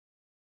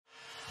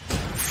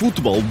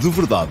Futebol de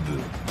Verdade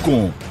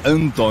com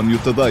António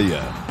Tadeia.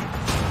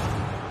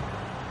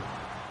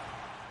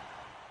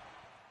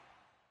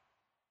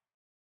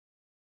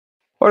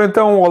 Ora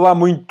então, olá,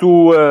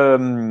 muito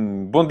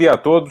bom dia a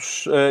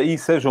todos e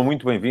sejam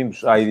muito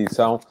bem-vindos à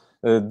edição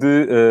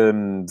de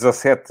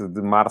 17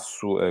 de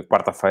março,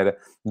 quarta-feira,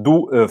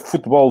 do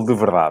Futebol de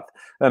Verdade.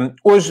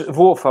 Hoje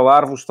vou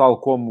falar-vos,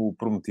 tal como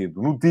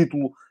prometido, no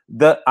título,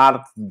 da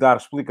arte de dar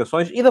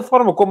explicações e da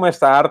forma como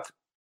esta arte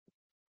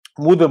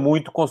muda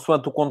muito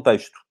consoante o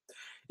contexto.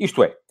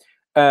 Isto é,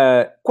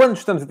 quando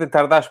estamos a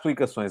tentar dar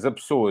explicações a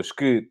pessoas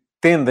que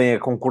tendem a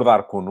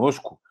concordar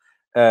connosco,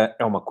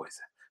 é uma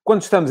coisa.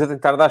 Quando estamos a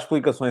tentar dar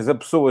explicações a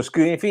pessoas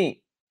que, enfim,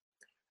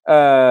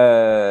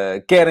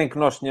 querem que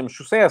nós tenhamos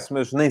sucesso,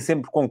 mas nem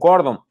sempre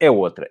concordam, é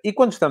outra. E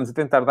quando estamos a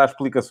tentar dar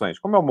explicações,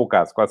 como é o meu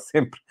caso, quase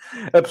sempre,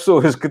 a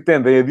pessoas que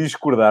tendem a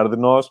discordar de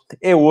nós,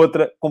 é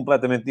outra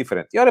completamente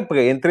diferente. E ora,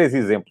 peguei em 3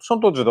 exemplos, são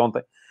todos de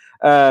ontem,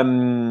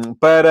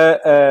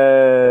 para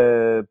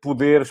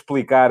poder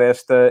explicar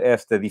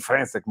esta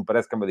diferença, que me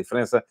parece que é uma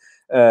diferença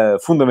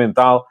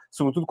fundamental,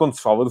 sobretudo quando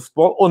se fala de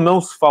futebol ou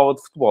não se fala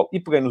de futebol. E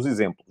peguei nos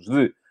exemplos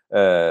de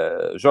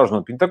Jorge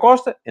Nuno Pinto da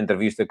Costa,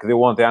 entrevista que deu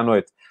ontem à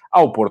noite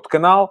ao Porto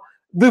Canal,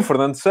 de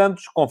Fernando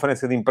Santos,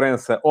 conferência de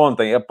imprensa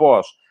ontem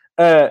após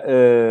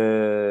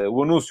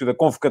o anúncio da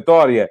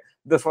convocatória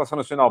da Seleção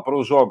Nacional para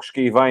os jogos que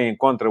aí vêm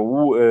contra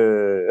o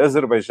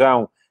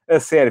Azerbaijão, a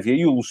Sérvia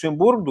e o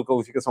Luxemburgo, do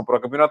qualificação para o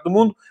Campeonato do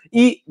Mundo,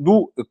 e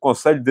do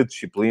Conselho de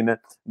Disciplina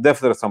da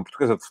Federação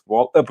Portuguesa de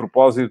Futebol, a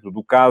propósito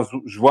do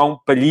caso João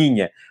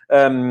Palhinha.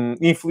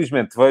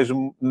 Infelizmente,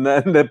 vejo-me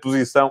na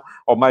posição,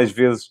 ou mais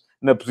vezes,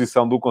 na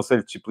posição do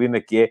Conselho de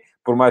Disciplina, que é,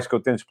 por mais que eu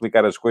tente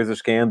explicar as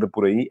coisas, quem anda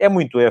por aí, é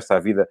muito esta a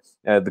vida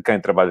de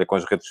quem trabalha com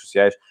as redes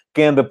sociais,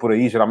 quem anda por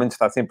aí geralmente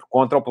está sempre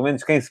contra, ou pelo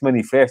menos quem se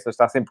manifesta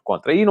está sempre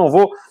contra. E não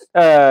vou,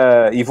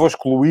 e vou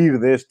excluir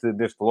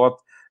deste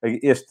lote,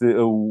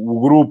 o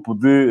grupo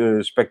de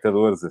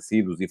espectadores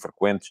assíduos e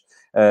frequentes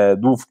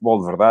do Futebol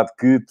de Verdade,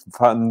 que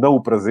me dão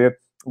o prazer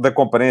da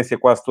comparência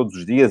quase todos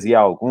os dias, e há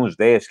alguns,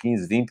 10,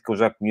 15, 20, que eu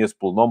já conheço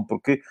pelo nome,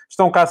 porque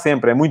estão cá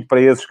sempre. É muito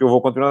para esses que eu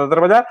vou continuar a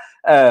trabalhar,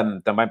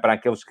 também para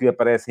aqueles que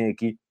aparecem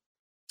aqui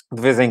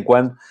de vez em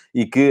quando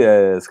e que,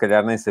 se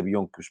calhar, nem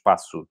sabiam que o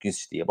espaço que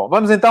existia. Bom,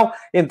 vamos então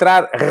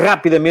entrar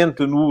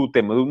rapidamente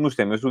nos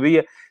temas do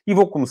dia, e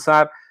vou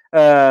começar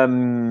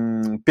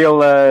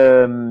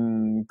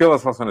pela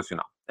Seleção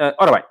Nacional.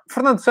 Ora bem,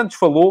 Fernando Santos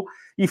falou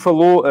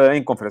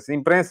em conferência de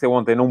imprensa. Eu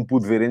ontem não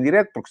pude ver em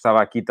direto, porque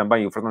estava aqui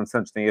também. O Fernando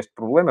Santos tem este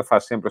problema,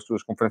 faz sempre as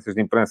suas conferências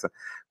de imprensa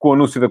com o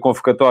anúncio da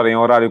convocatória em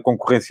horário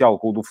concorrencial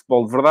com o do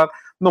Futebol de Verdade.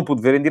 Não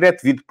pude ver em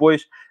direto, vi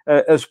depois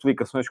as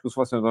explicações que o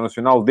Selecionador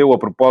Nacional deu a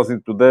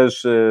propósito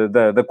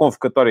da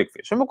convocatória que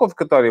fez. É uma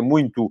convocatória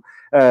muito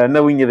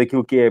na linha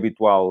daquilo que é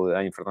habitual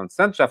em Fernando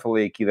Santos. Já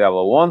falei aqui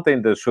dela ontem,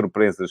 das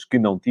surpresas que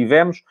não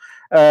tivemos,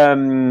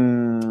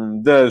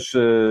 das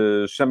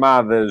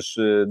chamadas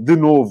de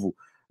novo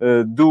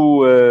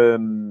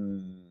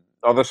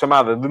ou da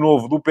chamada de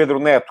novo do Pedro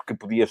Neto, que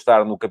podia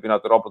estar no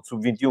Campeonato da Europa de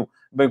Sub-21,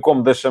 bem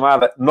como da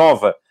chamada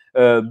nova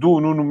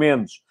do Nuno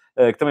Mendes,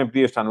 que também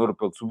podia estar no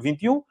Europeu de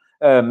Sub-21.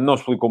 Não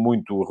explicou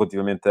muito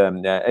relativamente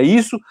a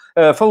isso.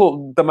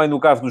 Falou também no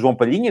caso do João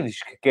Palhinha,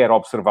 diz que quer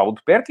observá-lo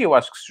de perto, e eu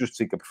acho que se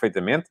justifica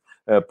perfeitamente,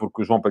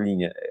 porque o João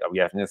Palhinha,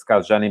 aliás, nesse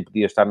caso, já nem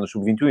podia estar no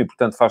Sub-21, e,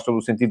 portanto, faz todo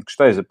o sentido que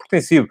esteja, porque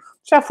tem sido,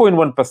 já foi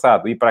no ano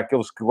passado, e para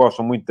aqueles que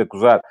gostam muito de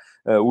acusar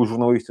os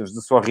jornalistas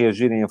de só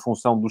reagirem em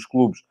função dos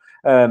clubes,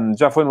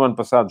 já foi no ano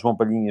passado. João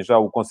Palhinha, já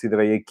o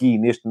considerei aqui,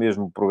 neste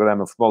mesmo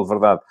programa Futebol de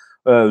Verdade,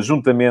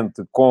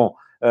 juntamente com...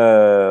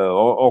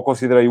 ou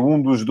considerei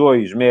um dos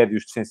dois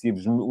médios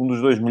defensivos, um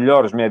dos dois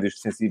melhores médios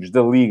defensivos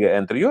da Liga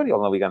anterior, e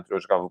ele na Liga anterior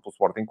jogava pelo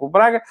Sporting Clube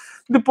Braga.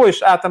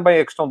 Depois há também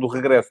a questão do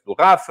regresso do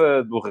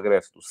Rafa, do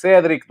regresso do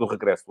Cédric, do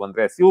regresso do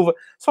André Silva.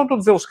 São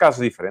todos eles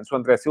casos diferentes. O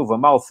André Silva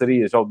mal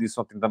seria, já o disse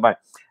ontem também,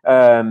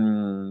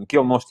 que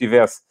ele não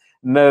estivesse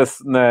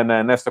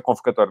nesta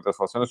convocatória da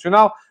Seleção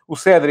Nacional. O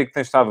Cédric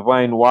tem estado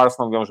bem no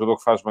Arsenal, é um jogador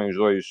que faz bem os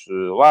dois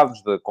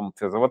lados, como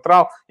defesa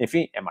lateral.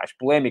 Enfim, é mais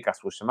polémica a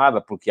sua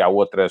chamada, porque há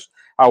outras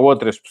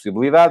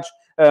possibilidades.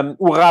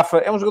 O Rafa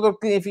é um jogador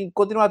que, enfim,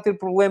 continua a ter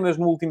problemas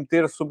no último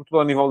terço, sobretudo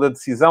ao nível da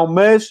decisão,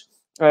 mas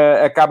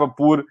acaba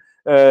por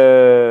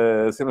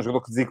ser um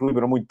jogador que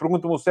desequilibra muito.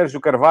 Pergunta-me o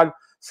Sérgio Carvalho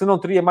se não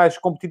teria mais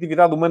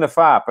competitividade do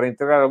Manafá para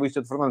integrar a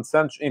lista de Fernando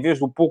Santos em vez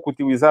do pouco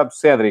utilizado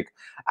Cédric.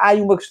 Há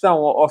aí uma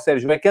questão,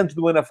 Sérgio, é que antes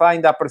do Manafá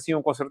ainda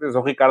apareciam com certeza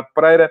o Ricardo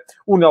Pereira,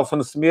 o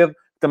Nelson Semedo,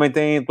 que também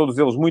têm todos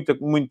eles muita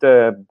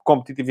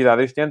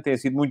competitividade este ano, têm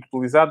sido muito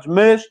utilizados,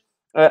 mas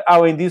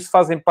além disso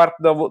fazem parte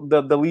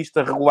da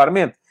lista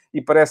regularmente,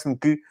 e parece-me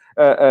que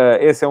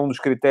esse é um dos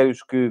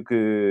critérios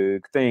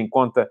que tem em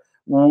conta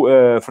o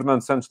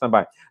Fernando Santos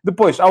também.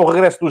 Depois, há o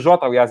regresso do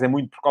Jota, aliás, é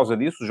muito por causa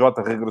disso. O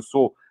Jota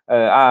regressou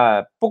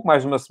há pouco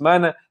mais de uma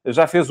semana,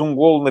 já fez um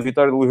golo na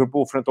vitória do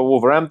Liverpool frente ao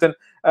Wolverhampton.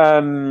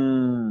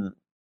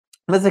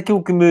 Mas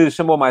aquilo que me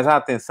chamou mais a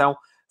atenção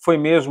foi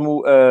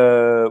mesmo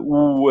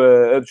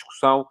a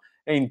discussão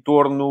em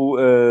torno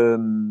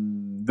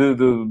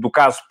do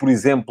caso, por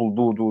exemplo,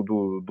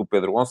 do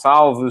Pedro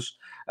Gonçalves,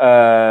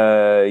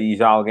 e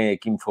já alguém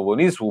aqui me falou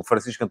nisso, o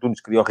Francisco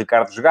Antunes queria o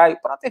Ricardo Gaio.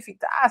 Pronto, enfim,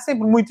 há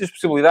sempre muitas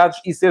possibilidades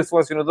e ser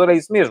selecionador é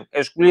isso mesmo, é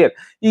escolher.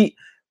 E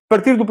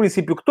partir do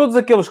princípio que todos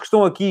aqueles que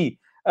estão aqui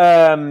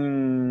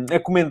a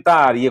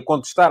comentar e a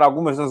contestar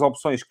algumas das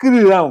opções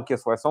quererão que a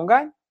seleção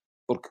ganhe,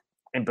 porque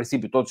em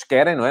princípio todos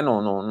querem, não é?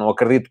 Não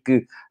acredito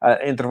que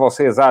entre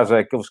vocês haja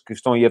aqueles que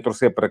estão aí a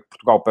torcer para que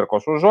Portugal perca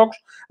os seus jogos,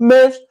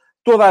 mas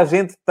toda a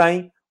gente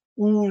tem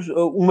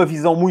uma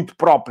visão muito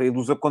própria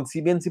dos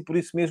acontecimentos e por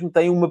isso mesmo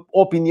tem uma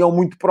opinião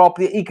muito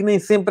própria e que nem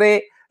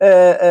sempre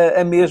é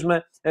a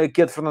mesma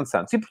que a de Fernando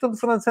Santos. E portanto,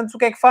 Fernando Santos o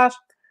que é que faz?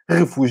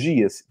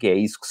 Refugia-se, que é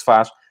isso que se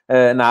faz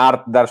na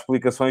arte de dar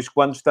explicações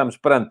quando estamos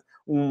perante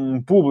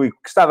um público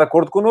que está de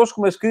acordo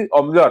connosco, mas que,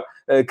 ou melhor,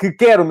 que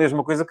quer a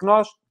mesma coisa que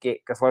nós, que é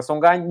que a seleção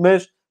ganhe,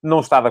 mas não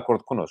está de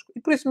acordo connosco.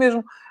 E por isso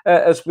mesmo,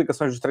 as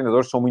explicações dos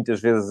treinadores são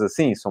muitas vezes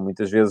assim, são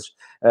muitas vezes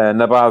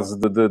na base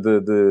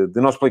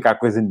de não explicar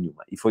coisa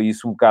nenhuma. E foi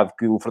isso um bocado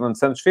que o Fernando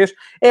Santos fez.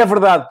 É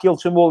verdade que ele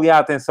chamou ali a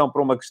atenção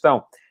para uma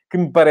questão que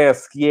me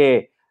parece que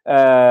é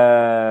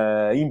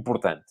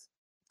importante.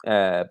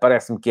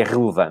 Parece-me que é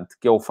relevante,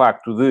 que é o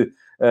facto de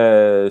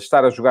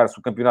estar a jogar-se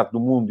o Campeonato do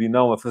Mundo e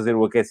não a fazer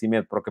o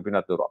aquecimento para o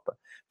Campeonato da Europa.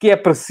 Que é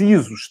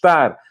preciso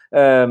estar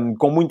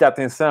com muita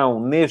atenção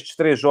nestes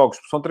 3 jogos,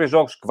 porque são 3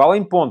 jogos que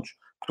valem pontos.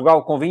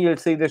 Portugal convinha-lhe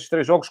sair destes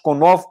 3 jogos com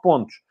 9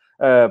 pontos,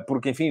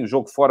 porque, enfim, o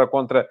jogo fora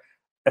contra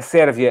a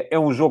Sérvia é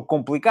um jogo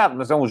complicado,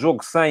 mas é um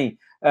jogo sem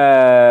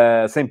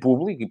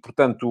público e,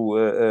 portanto,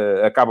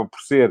 acaba por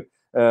ser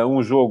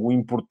um jogo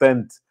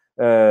importante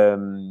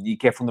e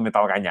que é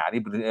fundamental ganhar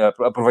e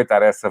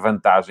aproveitar essa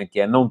vantagem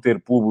que é não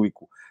ter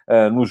público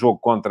no jogo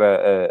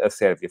contra a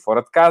Sérvia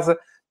fora de casa.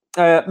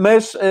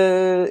 Mas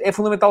é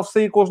fundamental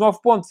sair com os 9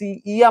 pontos.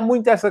 E há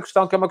muito essa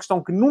questão, que é uma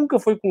questão que nunca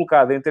foi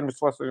colocada em termos de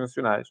seleções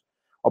nacionais,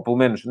 ou pelo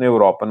menos na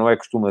Europa, não é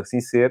costume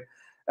assim ser,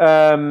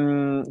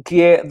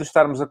 que é de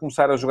estarmos a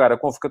começar a jogar a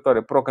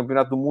convocatória para o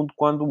Campeonato do Mundo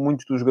quando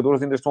muitos dos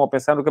jogadores ainda estão a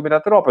pensar no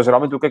Campeonato da Europa.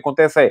 Geralmente o que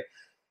acontece é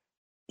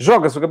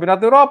joga-se o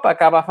Campeonato da Europa,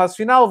 acaba a fase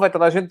final, vai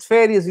toda a gente de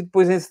férias e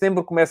depois em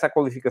setembro começa a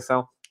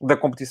qualificação da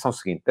competição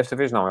seguinte. Desta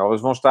vez não,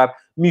 elas vão estar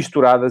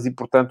misturadas e,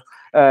 portanto,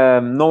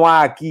 não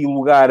há aqui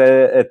lugar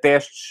a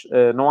testes,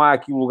 não há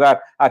aqui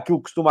lugar àquilo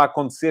que costuma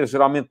acontecer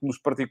geralmente nos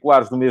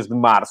particulares no mês de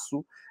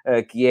março,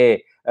 que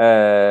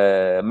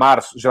é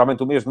março,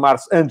 geralmente o mês de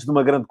março, antes de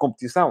uma grande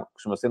competição,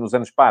 costuma ser nos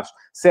anos pares,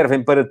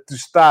 servem para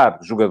testar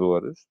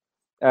jogadores.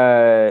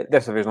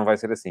 Desta vez não vai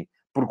ser assim,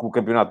 porque o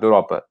Campeonato da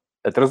Europa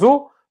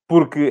atrasou,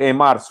 porque em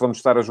março vamos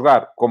estar a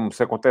jogar, como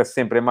se acontece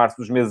sempre em março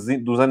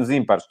dos anos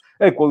ímpares,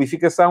 a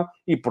qualificação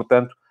e,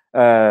 portanto,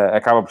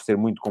 acaba por ser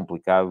muito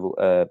complicado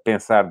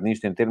pensar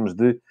nisto em termos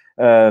de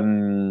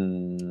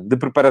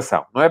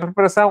preparação. Não é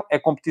preparação, é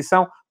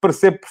competição.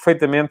 Percebo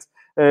perfeitamente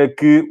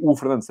que o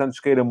Fernando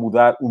Santos queira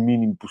mudar o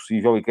mínimo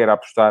possível e queira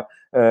apostar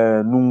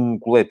num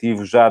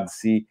coletivo já de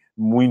si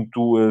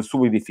muito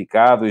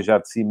solidificado e já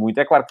de si muito...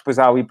 É claro que depois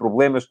há ali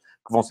problemas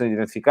que vão ser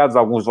identificados.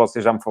 Alguns de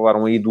vocês já me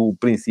falaram aí do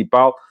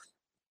principal,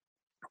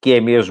 que é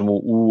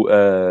mesmo o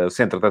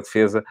centro da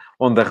defesa,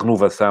 onde a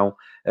renovação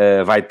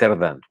vai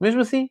tardando.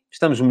 Mesmo assim,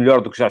 estamos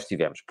melhor do que já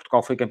estivemos.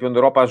 Portugal foi campeão da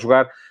Europa a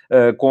jogar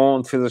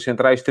com defesas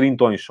centrais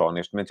trintões só.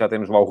 Neste momento já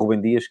temos lá o Rubem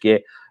Dias,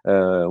 que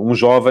é um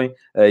jovem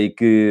e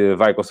que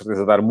vai com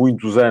certeza dar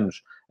muitos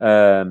anos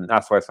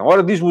à seleção.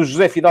 Ora, diz-me o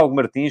José Fidalgo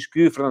Martins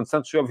que Fernando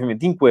Santos foi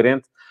obviamente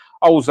incoerente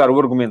ao usar o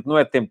argumento não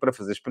é tempo para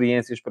fazer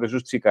experiências para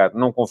justificar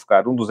não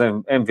convocar um dos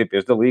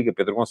MVPs da Liga,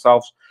 Pedro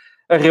Gonçalves,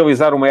 a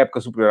realizar uma época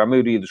superior à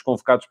maioria dos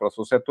convocados para o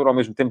seu setor, ao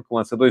mesmo tempo que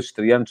lança 2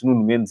 estreantes,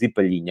 Nuno Mendes e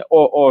Palhinha.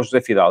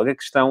 José Fidalgo, a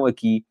questão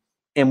aqui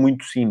é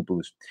muito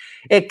simples.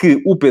 É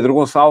que o Pedro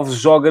Gonçalves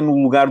joga no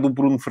lugar do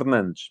Bruno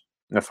Fernandes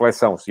na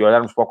seleção. Se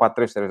olharmos para o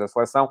 4-3-3 da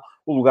seleção,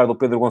 o lugar do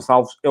Pedro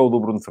Gonçalves é o do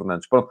Bruno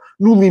Fernandes. Pronto.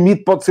 No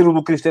limite pode ser o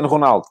do Cristiano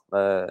Ronaldo.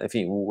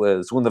 Enfim,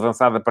 o segundo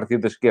avançado a partir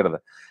da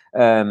esquerda.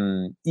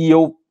 E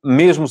eu,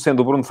 mesmo sendo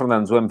o Bruno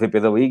Fernandes o MVP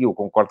da Liga, eu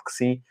concordo que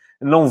sim,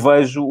 não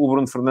vejo o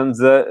Bruno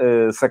Fernandes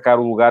a sacar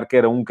o lugar,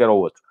 quer a um, quer ao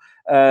outro.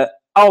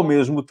 Ao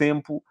mesmo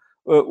tempo,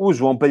 o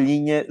João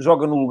Palhinha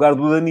joga no lugar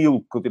do Danilo,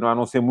 que continua a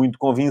não ser muito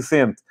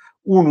convincente.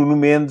 O Nuno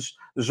Mendes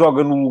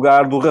joga no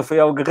lugar do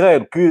Rafael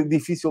Guerreiro, que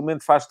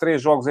dificilmente faz 3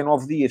 jogos em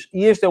 9 dias.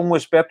 E este é um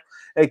aspecto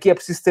que é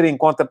preciso ter em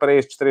conta para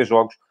estes 3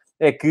 jogos,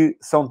 é que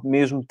são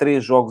mesmo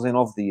 3 jogos em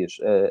 9 dias.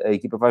 A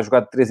equipa vai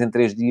jogar de 3 em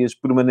 3 dias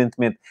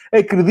permanentemente.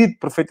 Acredito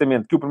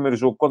perfeitamente que o primeiro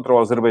jogo contra o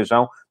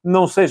Azerbaijão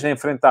não seja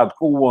enfrentado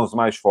com o 11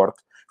 mais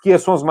forte, que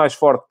esse 11 mais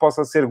forte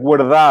possa ser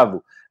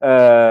guardado.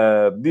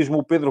 Diz-me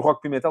o Pedro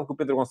Roque Pimentel que o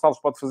Pedro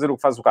Gonçalves pode fazer o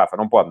que faz o Rafa.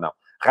 Não pode, não.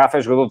 Rafa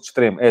é jogador de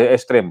extremo. É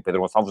extremo.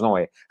 Pedro Gonçalves não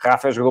é.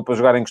 Rafa é jogador para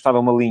jogar encostado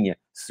a uma linha,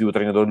 se o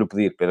treinador lhe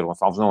pedir. Pedro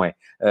Gonçalves não é.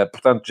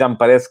 Portanto, já me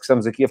parece que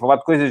estamos aqui a falar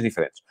de coisas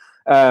diferentes.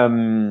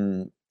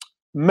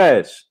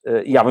 Mas,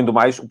 e além do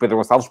mais, o Pedro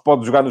Gonçalves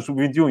pode jogar no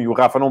Sub-21 e o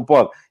Rafa não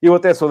pode. Eu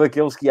até sou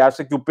daqueles que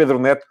acham que o Pedro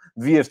Neto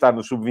devia estar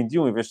no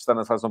Sub-21 em vez de estar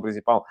na seleção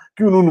principal,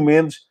 que o Nuno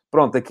Mendes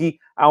pronto, aqui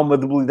há uma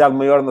debilidade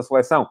maior na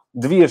seleção.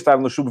 Devia estar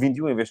no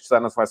sub-21 em vez de estar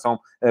na seleção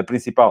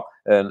principal.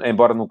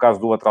 Embora no caso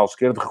do lateral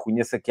esquerdo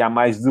reconheça que há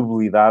mais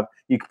debilidade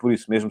e que por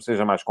isso mesmo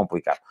seja mais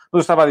complicado. Mas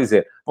eu estava a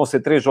dizer, vão ser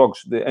 3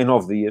 jogos em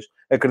 9 dias.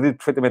 Acredito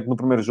perfeitamente no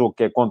primeiro jogo,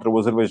 que é contra o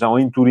Azerbaijão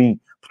em Turim,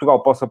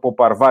 Portugal possa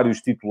poupar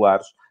vários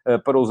titulares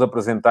para os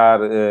apresentar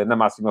na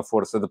máxima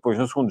força. Depois,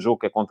 no segundo jogo,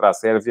 que é contra a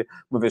Sérvia,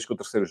 uma vez que o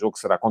terceiro jogo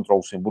será contra o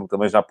Luxemburgo,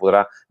 também já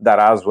poderá dar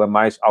aso a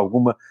mais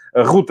alguma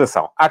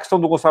rotação. À questão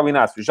do Gonçalo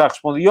Inácio, já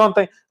respondi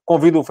ontem.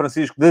 Convido o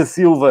Francisco da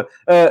Silva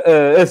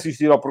a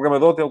assistir ao programa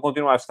de ontem. Ele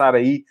continua a estar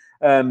aí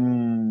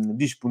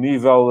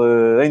disponível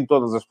em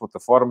todas as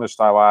plataformas.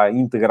 Está lá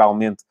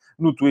integralmente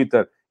no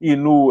Twitter e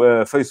no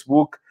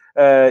Facebook.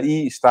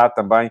 E está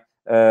também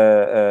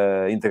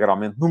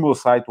integralmente no meu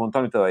site, o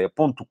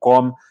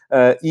antoniotadeia.com,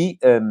 e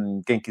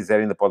quem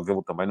quiser ainda pode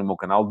vê-lo também no meu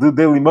canal de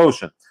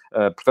Dailymotion.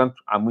 Portanto,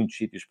 há muitos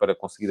sítios para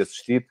conseguir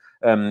assistir.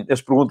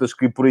 As perguntas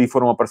que por aí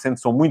foram aparecendo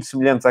são muito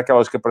semelhantes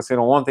àquelas que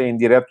apareceram ontem em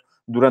direto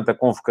durante a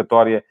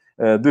convocatória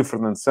de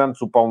Fernando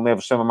Santos. O Paulo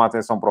Neves chama-me a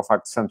atenção para o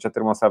facto de Santos já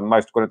ter lançado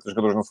mais de 40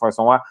 jogadores na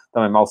seleção A.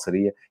 Também mal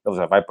seria. Ele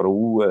já vai para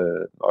o...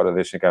 ora,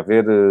 deixem cá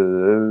ver.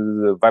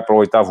 Vai para o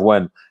 8º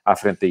ano à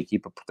frente da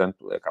equipa.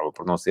 Portanto, acaba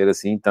por não ser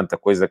assim tanta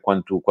coisa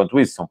quanto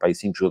isso. São para aí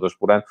 5 jogadores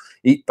por ano.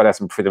 E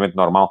parece-me perfeitamente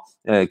normal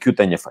que o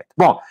tenha feito.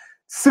 Bom,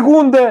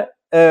 segunda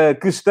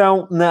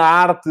questão na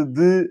arte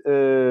de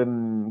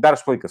dar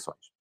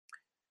explicações.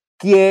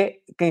 Que é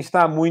quem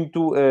está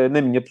muito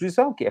na minha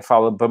posição, que é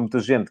fala para muita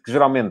gente, que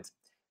geralmente...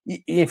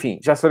 E, enfim,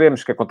 já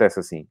sabemos que acontece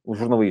assim. Os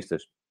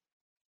jornalistas...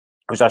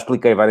 Eu já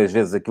expliquei várias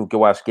vezes aquilo que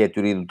eu acho que é a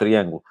teoria do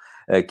triângulo,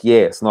 que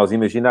é, se nós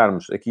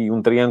imaginarmos aqui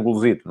um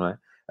triângulozito, não é?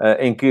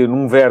 Em que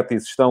num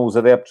vértice estão os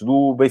adeptos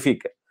do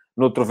Benfica,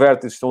 noutro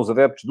vértice estão os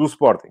adeptos do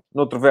Sporting,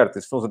 noutro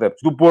vértice estão os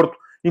adeptos do Porto,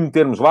 e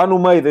metermos lá no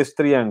meio deste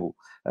triângulo,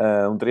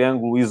 um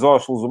triângulo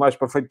isósceles o mais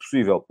perfeito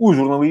possível, o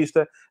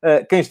jornalista,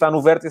 quem está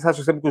no vértice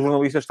acha sempre que o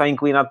jornalista está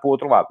inclinado para o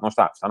outro lado. Não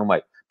está, está no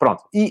meio.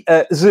 Pronto. E,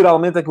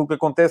 geralmente, aquilo que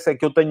acontece é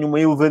que eu tenho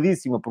uma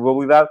elevadíssima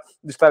probabilidade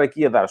de estar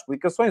aqui a dar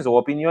explicações ou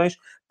opiniões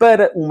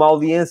para uma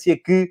audiência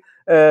que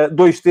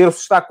 2/3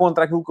 está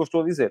contra aquilo que eu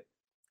estou a dizer.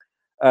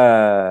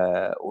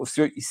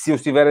 Se eu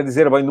estiver a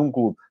dizer bem de um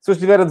clube. Se eu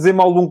estiver a dizer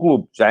mal de um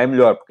clube, já é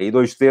melhor, porque aí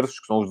 2/3,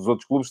 que são os dos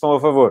outros clubes, estão a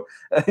favor.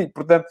 E,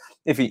 portanto,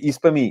 enfim, isso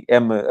para mim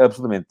é-me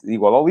absolutamente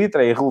igual ao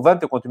litro, é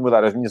irrelevante, eu continuo a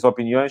dar as minhas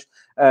opiniões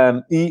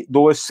e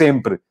dou-as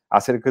sempre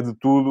acerca de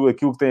tudo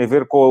aquilo que tem a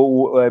ver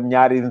com a minha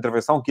área de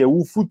intervenção, que é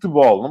o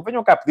futebol. Não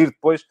venham cá pedir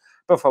depois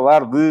para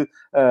falar de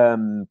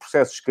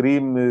processos de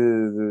crime,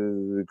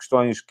 de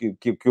questões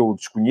que eu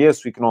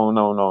desconheço e que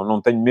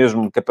não tenho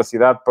mesmo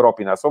capacidade para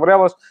opinar sobre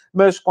elas,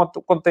 mas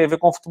quando tem a ver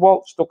com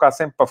futebol, estou cá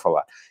sempre para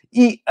falar.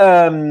 E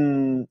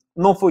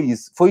não foi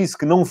isso. Foi isso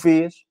que não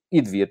fez,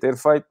 e devia ter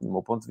feito, do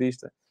meu ponto de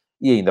vista,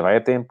 e ainda vai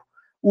a tempo,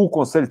 o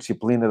Conselho de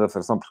Disciplina da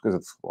Federação Portuguesa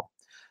de Futebol.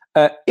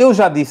 Eu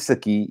já disse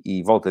aqui,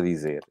 e volto a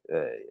dizer,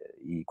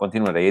 e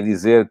continuarei a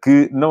dizer,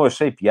 que não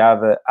achei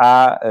piada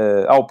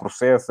ao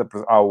processo,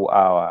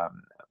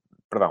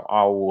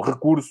 ao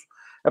recurso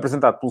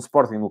apresentado pelo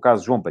Sporting, no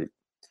caso de João Palhinha.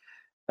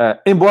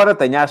 Embora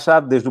tenha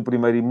achado, desde o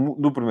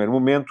primeiro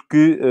momento,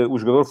 que o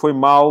jogador foi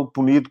mal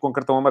punido com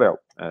cartão amarelo.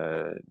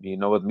 E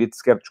não admito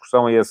sequer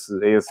discussão a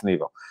esse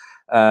nível.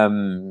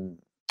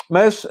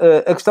 Mas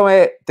a questão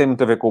tem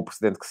muito a ver com o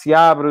precedente que se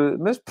abre,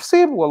 mas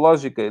percebo a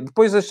lógica.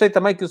 Depois achei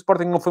também que o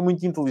Sporting não foi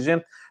muito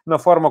inteligente na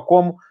forma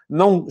como,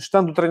 não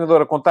estando o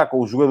treinador a contar com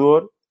o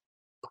jogador,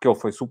 porque ele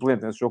foi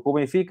suplente nesse jogo com o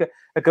Benfica,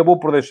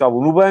 acabou por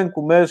deixá-lo no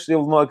banco, mas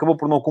ele acabou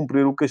por não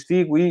cumprir o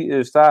castigo e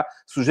está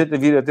sujeito a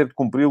vir a ter de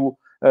cumpri-lo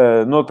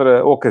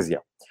noutra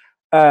ocasião.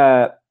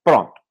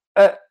 Pronto.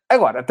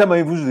 Agora,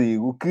 também vos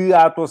digo que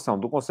a atuação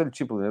do Conselho de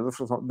Disciplina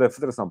da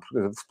Federação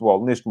Portuguesa de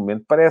Futebol, neste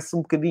momento, parece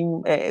um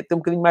bocadinho... tem um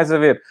bocadinho mais a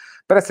ver.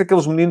 Parece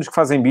aqueles meninos que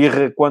fazem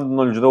birra quando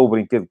não lhes dão o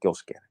brinquedo que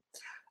eles querem.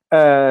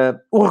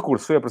 O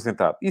recurso foi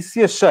apresentado. E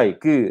se achei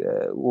que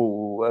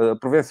a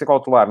providência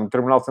cautelar no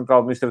Tribunal Central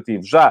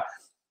Administrativo já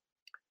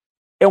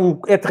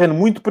é terreno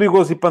muito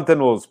perigoso e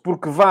pantanoso,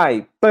 porque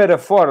vai para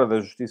fora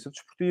da justiça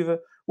desportiva,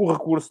 o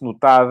recurso no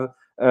TAD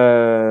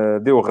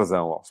deu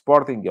razão ao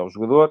Sporting e ao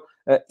jogador.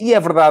 E é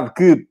verdade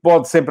que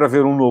pode sempre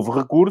haver um novo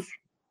recurso,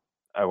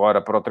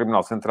 agora para o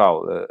Tribunal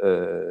Central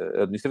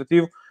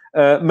Administrativo,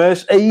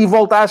 mas aí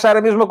volta a achar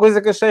a mesma coisa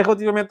que achei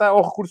relativamente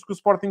ao recurso que o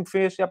Sporting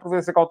fez e à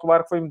providência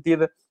cautelar que foi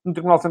metida no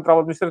Tribunal Central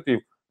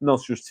Administrativo. Não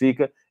se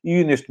justifica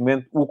e, neste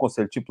momento, o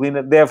Conselho de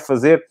Disciplina deve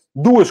fazer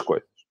duas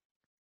coisas.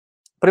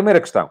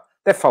 Primeira questão,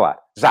 deve falar,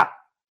 já.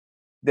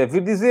 Deve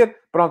vir dizer,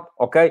 pronto,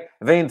 ok,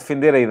 vêm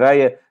defender a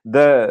ideia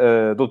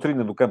da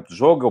doutrina do campo de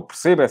jogo, eu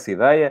percebo essa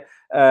ideia,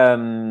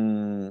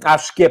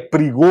 acho que é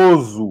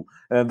perigoso,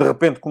 de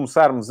repente,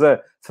 começarmos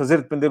a fazer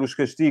depender os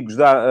castigos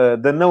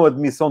da não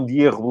admissão de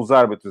erro dos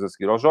árbitros a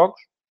seguir aos jogos,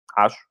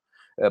 acho,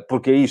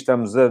 porque aí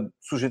estamos a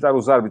sujeitar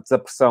os árbitros à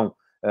pressão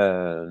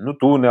no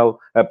túnel,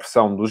 a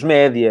pressão dos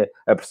média,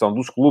 a pressão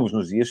dos clubes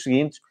nos dias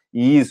seguintes,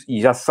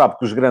 e já se sabe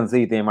que os grandes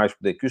aí têm mais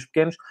poder que os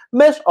pequenos,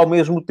 mas, ao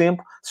mesmo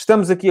tempo, se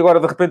estamos aqui agora,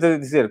 de repente, a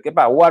dizer que,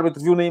 epá, o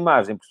árbitro viu na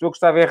imagem, percebeu que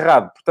estava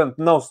errado, portanto,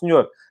 não,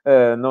 senhor,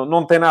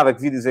 não tem nada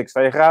que vir dizer que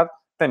está errado,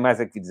 tem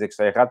mais é que vir dizer que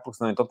está errado, porque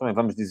senão, então, também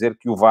vamos dizer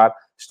que o VAR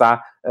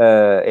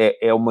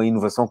é uma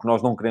inovação que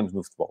nós não queremos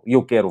no futebol. E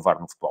eu quero o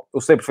VAR no futebol. Eu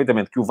sei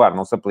perfeitamente que o VAR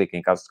não se aplica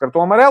em casos de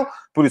cartão amarelo,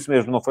 por isso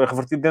mesmo não foi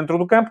revertido dentro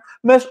do campo,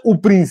 mas o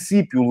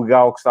princípio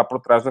legal que está por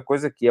trás da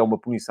coisa, que é uma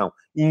punição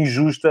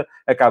injusta,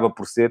 acaba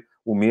por ser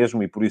o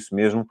mesmo, e por isso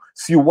mesmo,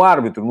 se o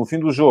árbitro, no fim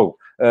do jogo,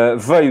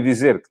 veio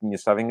dizer que tinha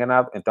estado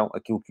enganado, então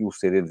aquilo que o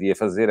CD devia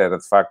fazer era,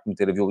 de facto,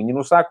 meter a violinha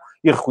no saco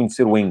e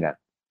reconhecer o engano.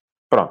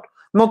 Pronto.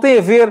 Não tem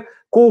a ver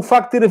com o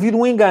facto de ter havido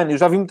um engano. Eu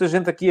já vi muita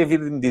gente aqui a vir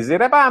me dizer,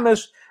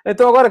 mas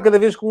então agora cada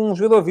vez que um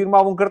jogador vir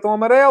mal um cartão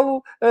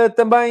amarelo,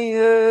 também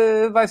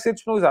vai ser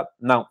despenalizado.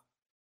 Não.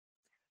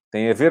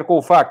 Tem a ver com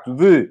o facto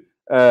de...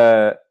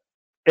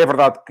 é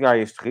verdade que há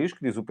este risco,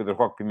 diz o Pedro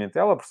Roque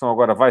Pimentel, a pressão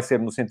agora vai ser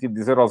no sentido de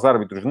dizer aos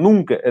árbitros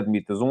nunca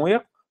admitas um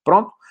erro,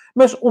 pronto.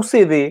 Mas o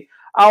CD,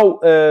 ao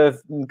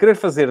querer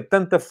fazer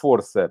tanta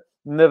força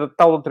na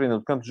tal doutrina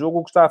do campo de jogo,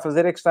 o que está a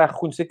fazer é que está a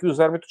reconhecer que os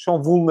árbitros são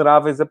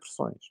vulneráveis a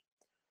pressões.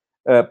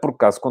 Porque,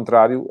 caso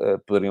contrário,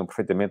 poderiam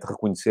perfeitamente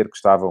reconhecer que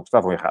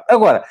estavam errados.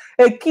 Agora,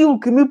 aquilo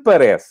que me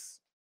parece...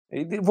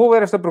 Vou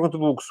ler esta pergunta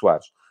do Hugo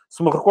Soares.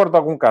 Se me recordo de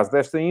algum caso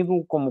desta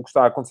índole, como o que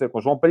está a acontecer com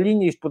João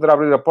Palhinha, isto poderá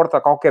abrir a porta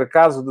a qualquer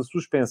caso de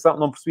suspensão...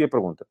 Não percebi a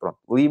pergunta. Pronto,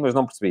 li, mas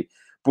não percebi.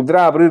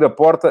 Poderá abrir a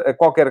porta a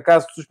qualquer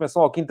caso de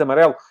suspensão ao quinto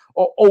amarelo?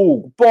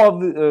 Ou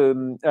pode,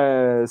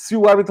 se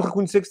o árbitro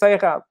reconhecer que está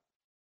errado.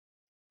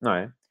 Não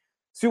é?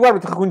 Se o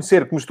árbitro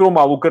reconhecer que mostrou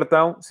mal o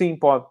cartão, sim,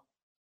 pode.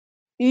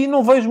 E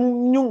não vejo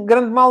nenhum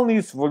grande mal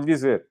nisso, vou-lhe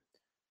dizer.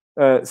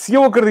 Se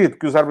eu acredito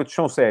que os árbitros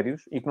são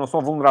sérios e que não são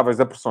vulneráveis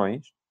a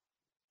pressões,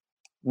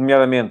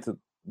 nomeadamente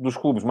dos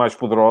clubes mais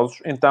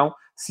poderosos, então,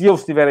 se eles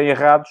estiverem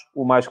errados,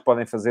 o mais que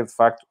podem fazer, de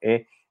facto,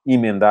 é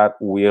emendar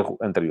o erro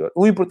anterior.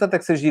 O importante é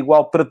que seja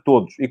igual para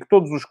todos e que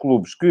todos os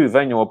clubes que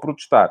venham a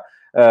protestar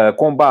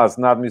com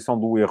base na admissão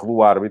do erro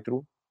do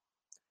árbitro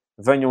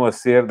venham a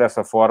ser,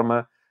 dessa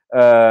forma,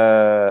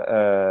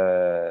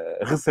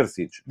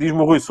 ressarcidos. Diz-me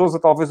o Rui Sousa,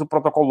 talvez o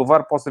protocolo do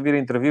VAR possa vir a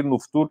intervir no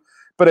futuro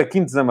para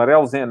quintos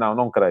amarelos.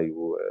 Não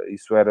creio.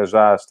 Isso era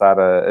já estar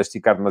a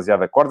esticar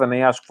demasiado a corda,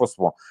 nem acho que fosse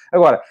bom.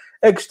 Agora,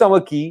 a questão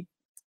aqui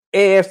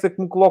é esta que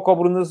me coloca o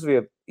Bruno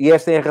Azevedo. E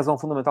esta é a razão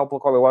fundamental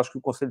pela qual eu acho que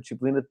o Conselho de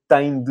Disciplina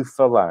tem de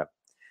falar.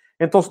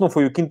 Então, se não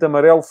foi o quinto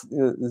amarelo...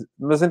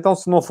 Mas então,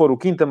 se não for o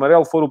quinto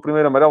amarelo, for o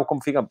primeiro amarelo,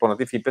 como fica? Pronto,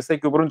 enfim, pensei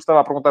que o Bruno estava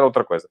a perguntar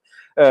outra coisa.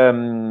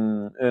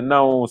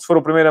 Não, se for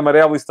o primeiro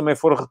amarelo e se também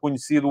for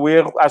reconhecido o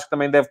erro, acho que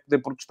também deve poder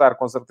protestar,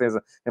 com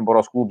certeza, embora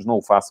os clubes não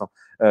o façam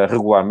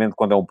regularmente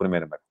quando é um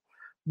primeiro amarelo.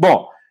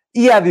 Bom,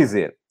 e a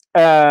dizer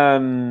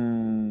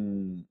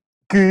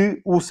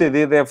que o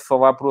CD deve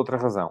falar por outra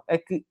razão. É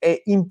que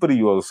é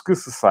imperioso que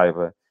se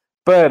saiba,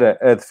 para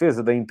a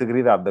defesa da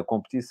integridade da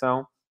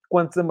competição,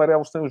 quantos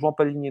amarelos tem o João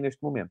Palhinha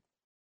neste momento.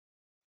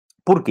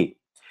 Porquê?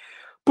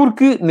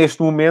 Porque,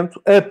 neste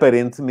momento,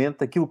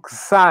 aparentemente, aquilo que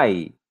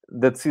sai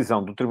da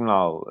decisão do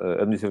Tribunal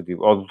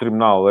Administrativo ou do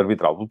Tribunal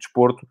Arbitral do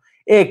Desporto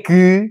é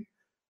que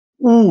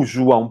o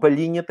João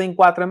Palhinha tem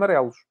 4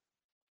 amarelos.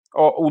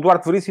 O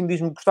Duarte Veríssimo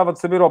diz-me que gostava de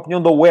saber a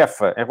opinião da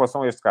UEFA em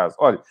relação a este caso.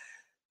 Olha,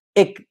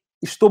 é que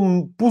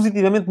estou-me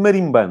positivamente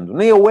marimbando.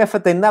 Nem a UEFA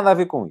tem nada a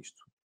ver com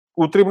isto.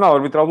 O Tribunal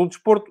Arbitral do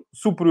Desporto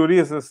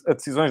superioriza-se a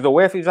decisões da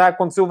UEFA e já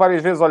aconteceu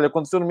várias vezes. Olha,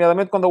 aconteceu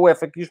nomeadamente quando a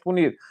UEFA quis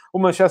punir o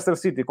Manchester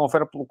City com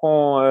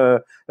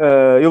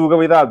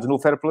ilegalidades no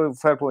fair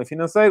play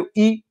financeiro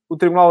e o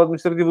Tribunal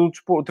Administrativo do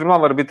Desporto, o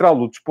Tribunal Arbitral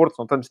do Desporto,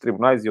 são tantos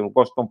tribunais e eu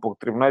gosto tão pouco de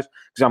tribunais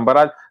que já me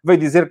baralho, veio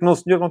dizer que não,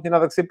 senhor, não tinha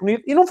nada que ser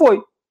punido e não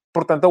foi.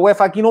 Portanto, a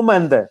UEFA aqui não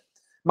manda.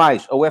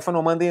 Mas a UEFA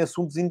não manda em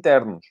assuntos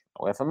internos.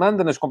 A UEFA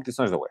manda nas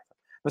competições da UEFA.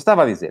 Mas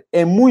estava a dizer,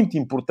 é muito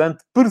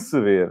importante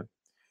perceber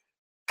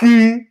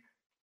que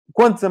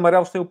quantos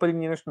amarelos tem o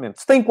Palhinha neste momento?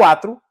 Se tem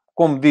 4,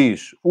 como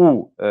diz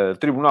o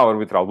Tribunal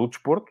Arbitral do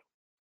Desporto,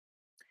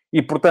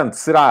 e, portanto,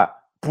 será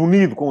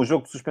punido com o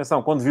jogo de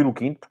suspensão quando vir o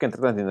quinto, porque,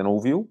 entretanto, ainda não o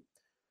viu.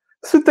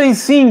 Se tem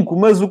 5,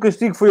 mas o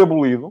castigo foi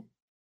abolido,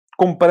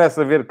 como parece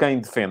haver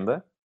quem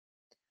defenda,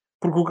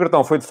 porque o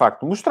cartão foi, de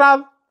facto,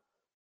 mostrado.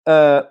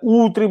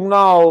 O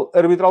Tribunal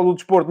Arbitral do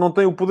Desporto não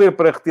tem o poder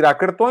para retirar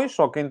cartões,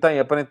 só quem tem,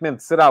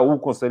 aparentemente, será o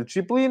Conselho de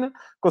Disciplina.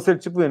 O Conselho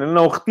de Disciplina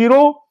não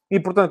retirou e,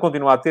 portanto,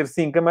 continua a ter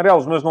 5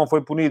 amarelos, mas não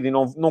foi punido e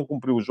não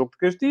cumpriu o jogo de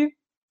castigo.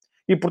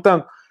 E,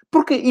 portanto,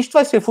 porque isto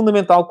vai ser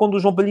fundamental quando o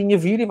João Palhinha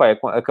vir e vai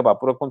acabar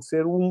por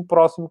acontecer um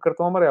próximo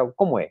cartão amarelo.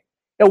 Como é?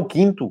 É o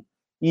quinto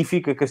e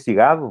fica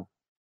castigado?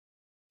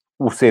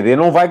 O CD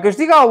não vai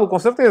castigá-lo, com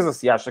certeza.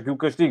 Se acha que o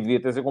castigo devia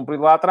ter sido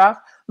cumprido lá atrás,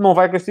 não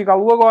vai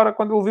castigá-lo agora,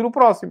 quando ele vir o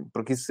próximo.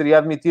 Porque isso seria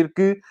admitir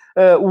que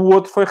o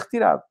outro foi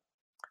retirado.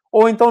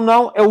 Ou então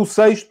não, é o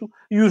sexto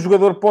e o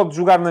jogador pode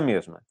jogar na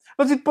mesma.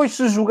 Mas e depois,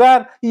 se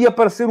jogar e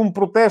aparecer um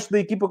protesto da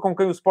equipa com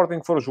quem o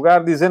Sporting for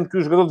jogar, dizendo que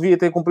o jogador devia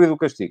ter cumprido o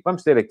castigo?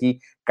 Vamos ter aqui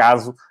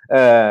caso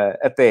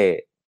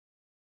até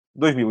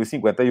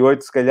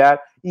 2058, se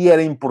calhar, e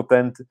era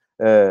importante,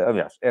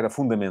 aliás, era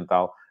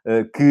fundamental,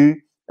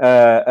 que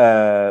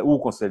o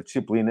Conselho de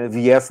Disciplina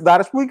viesse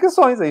dar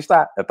explicações. Aí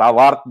está. A tal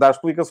arte de dar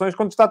explicações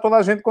quando está toda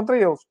a gente contra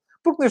eles.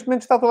 Porque neste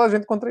momento está toda a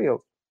gente contra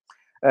eles.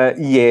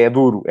 E é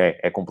duro,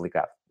 é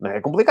complicado. Não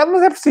é complicado,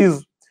 mas é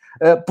preciso.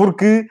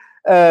 Porque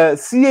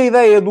se a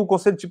ideia do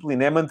Conselho de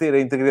Disciplina é manter a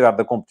integridade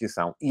da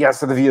competição, e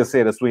essa devia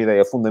ser a sua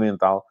ideia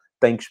fundamental,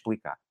 tem que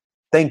explicar.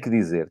 Tem que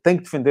dizer. Tem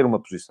que defender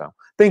uma posição.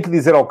 Tem que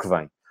dizer ao que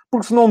vem.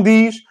 Porque se não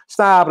diz,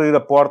 está a abrir a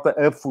porta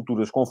a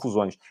futuras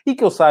confusões. E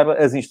que eu saiba,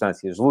 as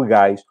instâncias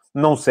legais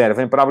não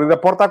servem para abrir a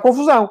porta à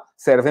confusão.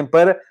 Servem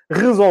para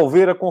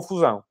resolver a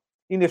confusão.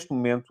 E neste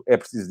momento, é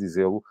preciso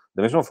dizê-lo,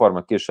 da mesma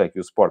forma que achei que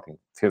o Sporting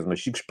fez uma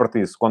chique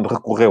espertice quando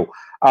recorreu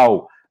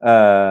ao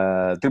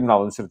Tribunal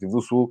Administrativo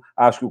do Sul,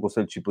 acho que o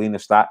Conselho de Disciplina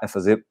está a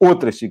fazer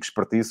outra chique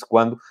espertice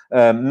quando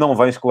não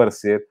vem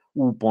esclarecer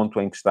o ponto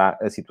em que está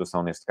a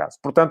situação neste caso.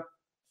 Portanto,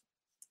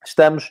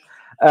 estamos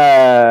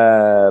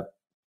a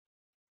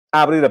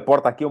abrir a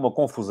porta aqui a uma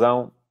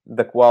confusão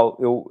da qual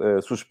eu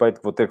suspeito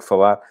que vou ter que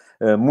falar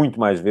muito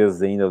mais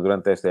vezes ainda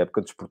durante esta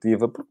época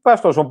desportiva, porque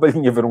basta ao João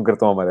Palhinha ver um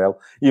cartão amarelo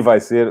e vai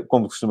ser,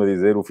 como se costuma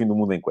dizer, o fim do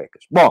mundo em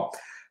cuecas. Bom,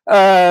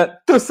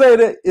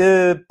 terceira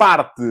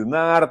parte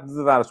na arte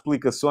de dar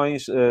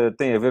explicações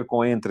tem a ver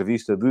com a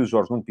entrevista de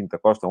Jorge Nuno Pinto da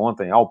Costa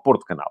ontem ao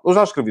Porto Canal. Eu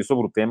já escrevi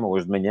sobre o tema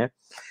hoje de manhã.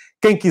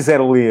 Quem quiser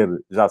ler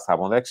já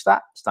sabe onde é que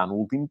está. Está no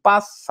último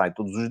passo. Sai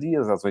todos os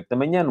dias às 8 da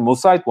manhã no meu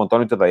site, o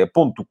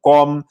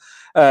antoniotadeia.com.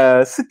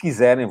 Se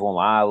quiserem, vão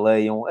lá,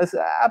 leiam.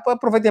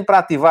 Aproveitem para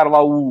ativar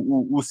lá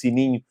o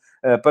sininho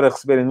para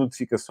receberem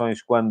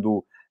notificações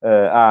quando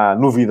há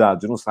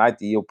novidades no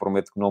site. E eu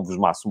prometo que não vos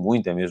maço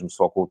muito. É mesmo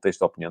só com o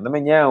texto da opinião da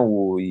manhã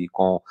e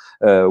com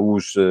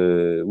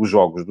os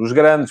jogos dos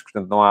grandes.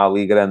 Portanto, não há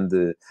ali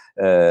grande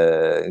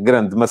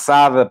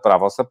maçada para a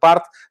vossa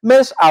parte.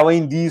 Mas,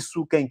 além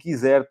disso, quem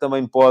quiser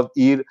também pode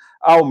ir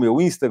ao meu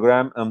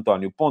Instagram,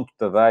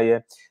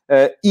 antonio.tadeia,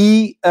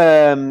 e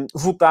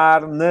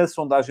votar na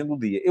sondagem do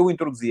dia. Eu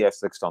introduzi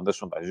esta questão das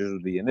sondagens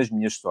do dia nas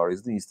minhas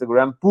stories de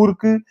Instagram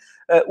porque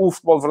o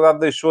Futebol de Verdade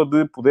deixou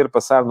de poder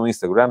passar no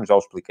Instagram, já o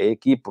expliquei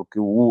aqui, porque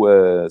o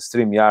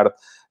StreamYard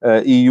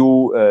e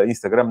o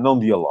Instagram não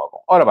dialogam.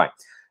 Ora bem,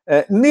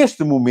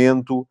 neste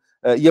momento...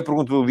 e a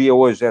pergunta do dia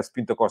hoje é se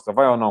Pinto da Costa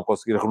vai ou não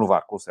conseguir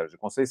renovar com o Sérgio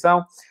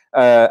Conceição.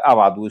 Há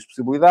lá duas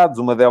possibilidades.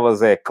 Uma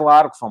delas é,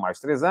 claro, que são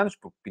mais 3 anos,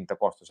 porque Pinto da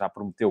Costa já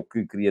prometeu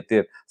que queria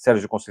ter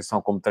Sérgio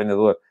Conceição como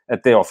treinador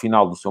até ao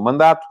final do seu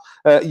mandato.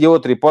 E a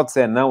outra hipótese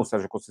é não, o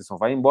Sérgio Conceição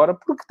vai embora,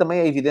 porque também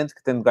é evidente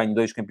que tendo ganho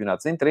 2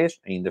 campeonatos em 3,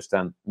 ainda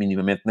estando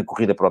minimamente na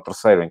corrida para o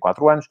terceiro em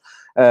 4 anos,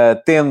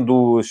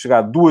 tendo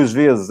chegado 2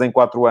 vezes em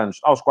 4 anos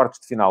aos quartos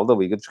de final da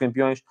Liga dos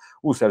Campeões,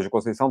 o Sérgio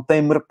Conceição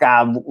tem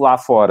mercado lá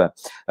fora.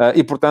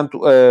 E, portanto,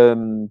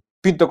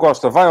 Pinto da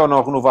Costa vai ou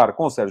não renovar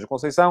com o Sérgio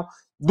Conceição?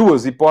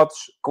 Duas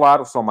hipóteses,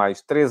 claro, são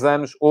mais 3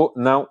 anos, ou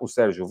não, o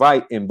Sérgio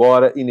vai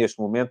embora e, neste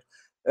momento,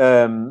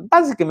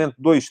 basicamente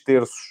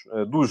 2/3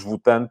 dos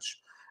votantes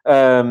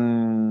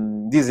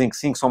dizem que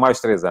sim, que são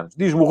mais 3 anos.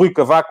 Diz-me o Rui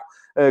Cavaco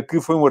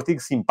que foi um artigo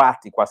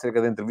simpático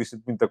acerca da entrevista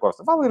de Pinto da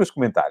Costa. Vá ler os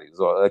comentários,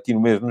 aqui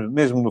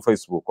mesmo no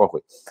Facebook,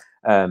 Rui.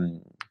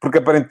 Porque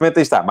aparentemente,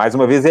 aí está, mais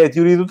uma vez é a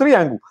teoria do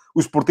triângulo.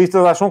 Os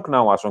esportistas acham que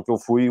não, acham que eu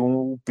fui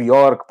um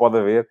pior que pode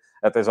haver,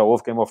 até já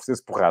houve quem me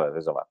oferecesse porrada,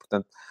 veja lá.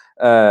 Portanto,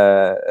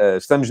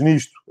 estamos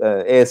nisto,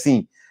 é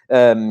assim.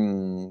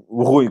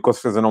 O Rui, com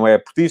certeza, não é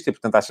portista e,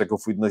 portanto, acha que eu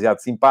fui demasiado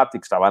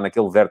simpático, está lá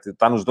naquele vértice,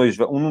 está num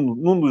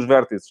dos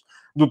vértices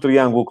do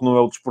triângulo que não é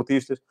o dos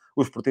portistas.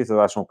 Os portistas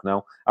acham que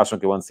não, acham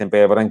que eu ando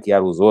sempre a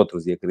branquear os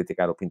outros e a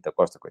criticar o Pinto da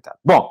Costa, coitado.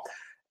 Bom,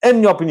 a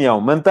minha opinião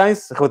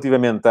mantém-se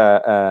relativamente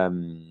a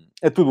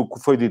tudo o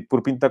que foi dito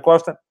por Pinto da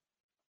Costa.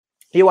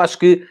 Eu acho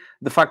que,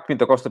 de facto, Pinto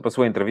da Costa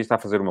passou a entrevista a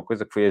fazer uma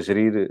coisa que foi a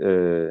gerir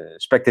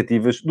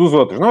expectativas dos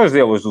outros. Não as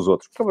dele, as dos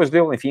outros. Porque as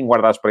dele, enfim,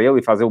 guardadas para ele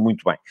e fazê-lo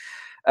muito bem.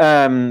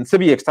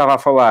 Sabia que estava a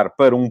falar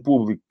para um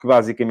público que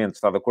basicamente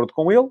está de acordo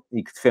com ele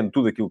e que defende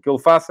tudo aquilo que ele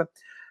faça.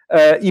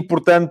 E,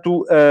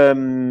 portanto,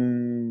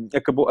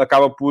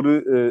 acaba por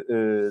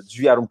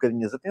desviar um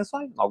bocadinho as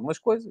atenções, em algumas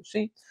coisas,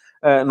 sim.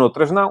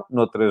 Noutras não.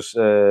 Noutras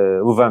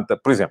levanta,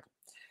 por exemplo,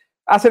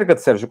 acerca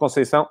de Sérgio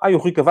Conceição, o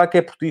Rui Cavaco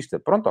é portista.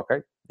 Pronto,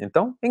 ok.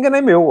 Então,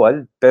 enganei-me eu,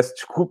 olha, peço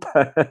desculpa.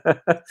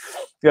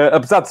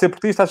 Apesar de ser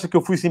portista, acha que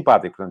eu fui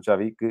simpático. Portanto, já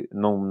vi que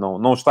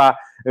não está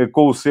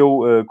com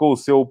o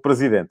seu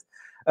presidente.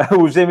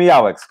 O Jamie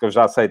Alex, que eu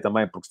já sei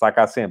também, porque está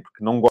cá sempre,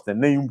 que não gosta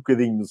nem um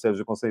bocadinho do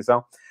Sérgio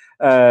Conceição,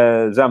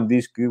 já me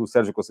diz que o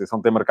Sérgio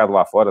Conceição tem marcado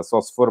lá fora, só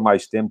se for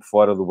mais tempo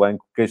fora do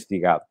banco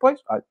castigado.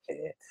 Pois,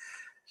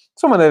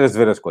 são maneiras de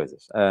ver as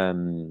coisas.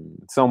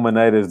 São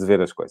maneiras de ver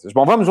as coisas.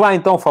 Bom, vamos lá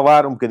então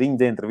falar um bocadinho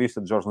da entrevista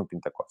de Jorge Nuno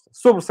Pinto da Costa.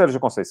 Sobre o Sérgio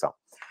Conceição.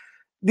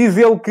 Diz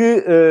ele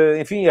que,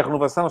 enfim, a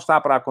renovação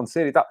está para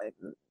acontecer e tal.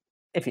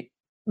 Enfim,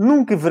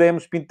 nunca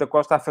veremos Pinto da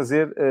Costa a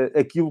fazer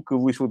aquilo que o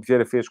Luís Filipe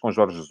Vieira fez com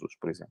Jorge Jesus,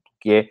 por exemplo.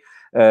 Que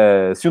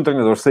é, se um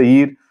treinador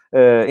sair,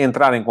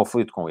 entrar em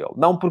conflito com ele.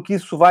 Não, porque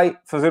isso vai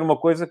fazer uma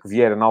coisa que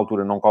Vieira, na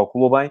altura, não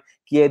calculou bem,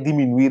 que é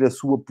diminuir a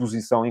sua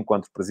posição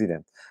enquanto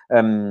presidente.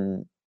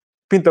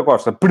 Pinto da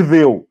Costa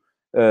perdeu,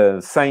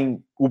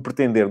 sem o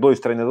pretender, 2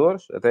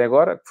 treinadores, até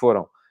agora, que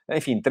foram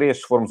enfim, 3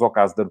 se formos ao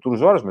caso de Artur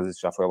Jorge, mas isso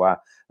já foi lá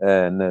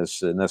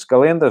nas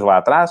calendas, lá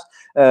atrás,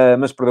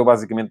 mas perdeu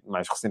basicamente,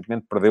 mais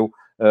recentemente, perdeu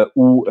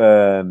o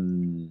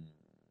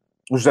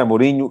José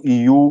Mourinho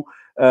e o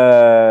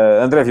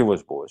André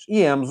Vilas Boas.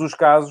 E em ambos os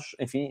casos,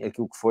 enfim,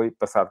 aquilo que foi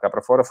passado cá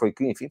para fora foi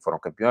que, enfim, foram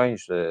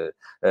campeões,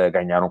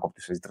 ganharam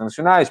competições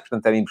internacionais,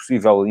 portanto era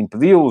impossível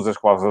impedi-los, as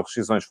cláusulas de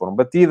rescisões foram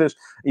batidas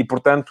e,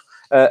 portanto,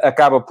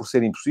 acaba por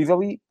ser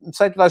impossível e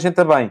sai toda a gente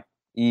a bem.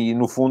 E,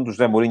 no fundo, o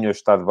José Mourinho hoje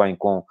está de bem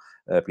com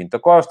Pinto da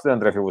Costa,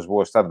 André Vilas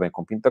Boas está de bem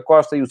com Pinto da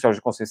Costa e o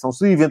Sérgio Conceição,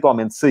 se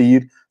eventualmente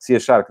sair, se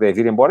achar que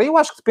deve ir embora, eu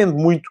acho que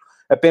depende muito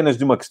apenas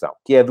de uma questão,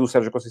 que é do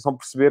Sérgio Conceição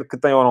perceber que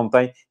tem ou não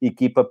tem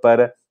equipa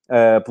para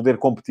poder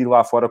competir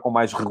lá fora com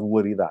mais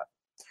regularidade.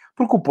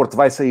 Porque o Porto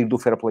vai sair do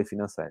fair play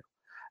financeiro.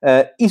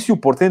 E se o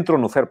Porto entrou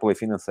no fair play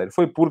financeiro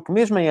foi porque,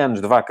 mesmo em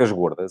anos de vacas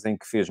gordas, em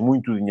que fez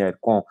muito dinheiro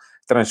com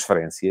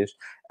transferências,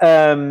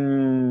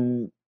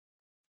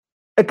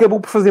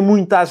 acabou por fazer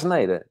muita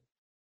asneira.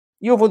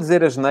 E eu vou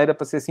dizer asneira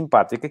para ser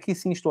simpático. Aqui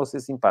sim estou a ser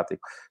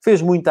simpático.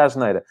 Fez muita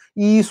asneira.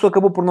 E isso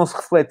acabou por não se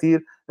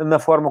refletir na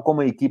forma como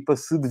a equipa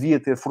se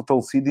devia ter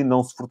fortalecido e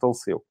não se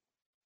fortaleceu.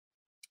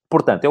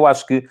 Portanto, eu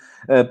acho que,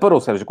 para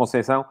o Sérgio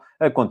Conceição,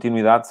 a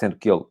continuidade, sendo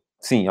que ele,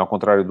 sim, ao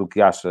contrário do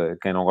que acha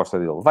quem não gosta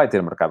dele, vai ter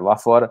mercado lá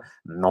fora,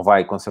 não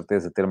vai, com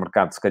certeza, ter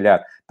mercado, se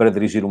calhar, para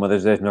dirigir uma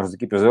das 10 melhores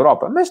equipas da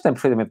Europa, mas tem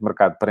perfeitamente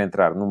mercado para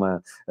entrar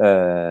numa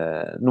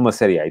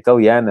Série A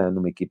italiana,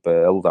 numa equipa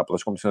a lutar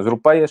pelas competições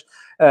europeias,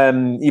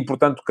 e,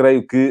 portanto,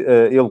 creio que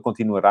ele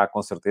continuará,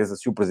 com certeza,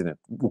 se o Presidente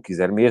o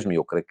quiser mesmo, e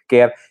eu creio que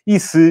quer, e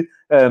se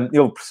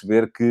ele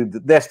perceber que,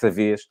 desta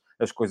vez,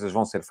 as coisas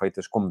vão ser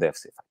feitas como deve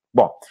ser feito.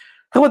 Bom,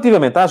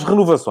 relativamente às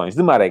renovações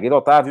de Marega e de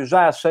Otávio,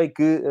 já achei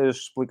que as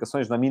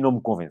explicações a mim não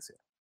me convenceram.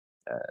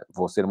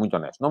 Vou ser muito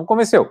honesto. Não me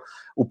convenceu.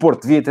 O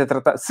Porto devia ter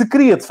tratado... Se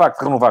queria, de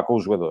facto, renovar com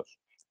os jogadores,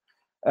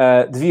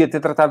 devia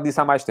ter tratado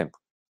disso há mais tempo.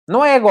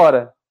 Não é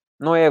agora.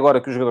 Não é agora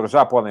que os jogadores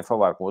já podem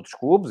falar com outros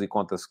clubes, e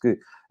conta-se que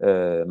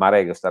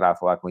Marega estará a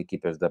falar com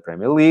equipas da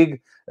Premier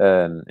League,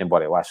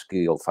 embora eu acho que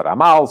ele fará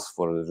mal se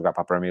for jogar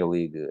para a Premier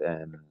League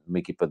uma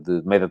equipa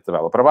de meio da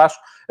tabela para baixo,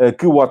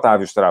 que o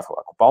Otávio estará a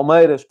falar com o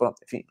Palmeiras, pronto,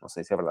 enfim, não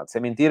sei se é verdade, se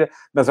é mentira,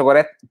 mas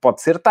agora pode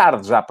ser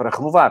tarde já para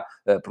renovar,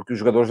 porque os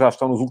jogadores já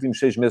estão nos últimos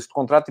 6 meses de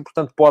contrato e,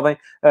 portanto, podem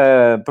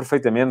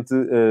perfeitamente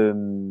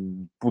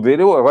poder...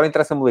 Agora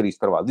interessa-me ler isto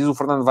para lá. Diz o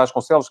Fernando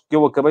Vasconcelos que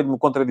eu acabei de me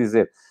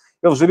contradizer.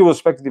 Ele geriu as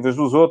expectativas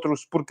dos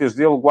outros porque as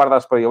dele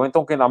guarda-as para ele.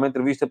 Então, quem dá uma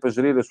entrevista para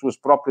gerir as suas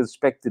próprias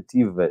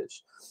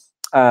expectativas?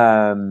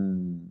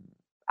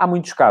 Há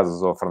muitos casos,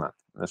 Fernando.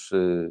 Mas,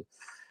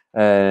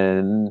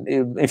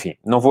 enfim,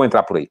 não vou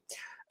entrar por aí.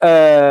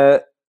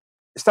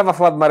 Estava a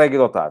falar de Marega e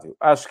de Otávio.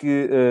 Acho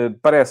que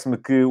parece-me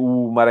que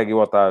o Marega e o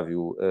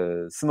Otávio,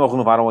 se não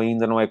renovaram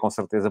ainda, não é com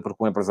certeza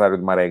porque o empresário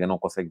de Marega não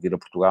consegue vir a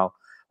Portugal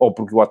ou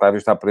porque o Otávio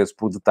está preso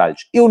por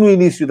detalhes. Eu, no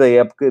início da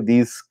época,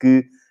 disse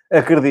que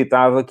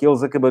acreditava que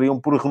eles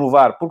acabariam por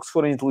renovar, porque se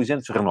forem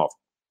inteligentes, renovam.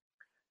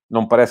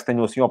 Não me parece que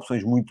tenham, assim,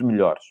 opções muito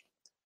melhores.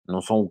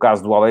 Não são o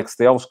caso do Alex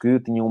Telles, que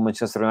tinha um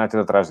Manchester United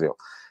atrás dele.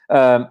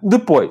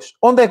 Depois,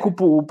 onde é que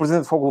o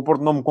presidente do Fogo do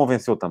Porto não me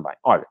convenceu também?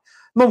 Olha,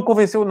 não me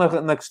convenceu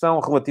na questão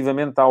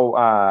relativamente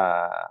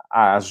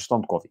à gestão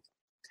de Covid.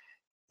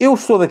 Eu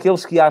sou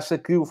daqueles que acha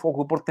que o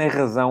Fogo do Porto tem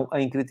razão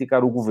em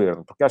criticar o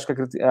governo, porque acho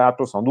que a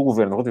atuação do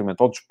governo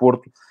relativamente ao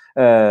desporto,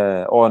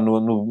 ou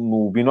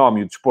no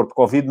binómio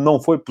desporto-Covid,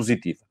 não foi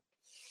positiva.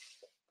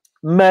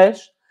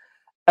 Mas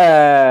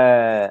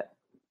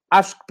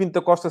acho que Pinto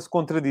da Costa se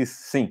contradisse,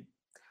 sim.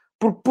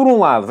 Porque, por um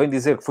lado, vem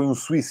dizer que foi um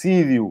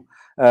suicídio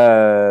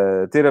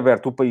ter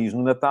aberto o país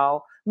no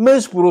Natal,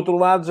 mas, por outro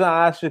lado,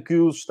 já acha que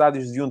os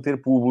estádios deviam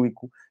ter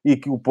público e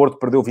que o Porto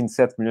perdeu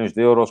 27 milhões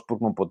de euros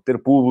porque não pôde ter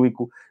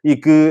público e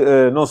que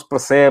não se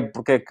percebe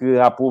porque é que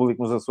há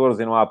público nos Açores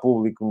e não há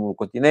público no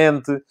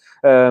continente.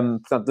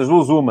 Portanto, das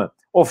duas, uma.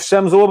 Ou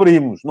fechamos ou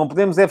abrimos. Não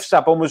podemos é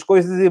fechar para umas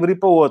coisas e abrir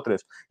para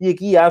outras. E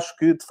aqui acho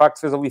que, de facto,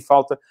 fez ali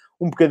falta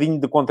um bocadinho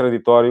de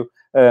contraditório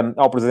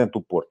ao Presidente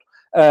do Porto.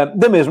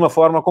 Da mesma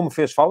forma como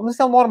fez falta, mas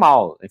isso é o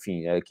normal.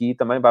 Enfim, aqui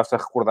também basta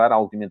recordar a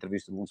última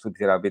entrevista do Luís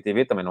Filipe à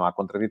BTV, também não há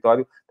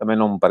contraditório, também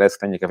não me parece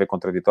que tenha que haver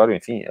contraditório,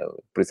 enfim,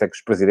 por isso é que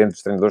os presidentes,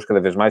 os treinadores, cada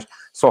vez mais,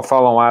 só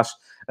falam às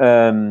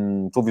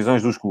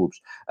televisões dos clubes.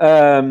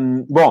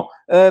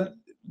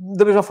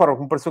 Da mesma forma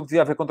que me pareceu que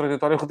devia haver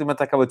contraditório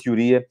relativamente àquela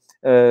teoria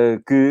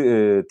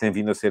que tem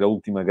vindo a ser a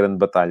última grande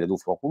batalha do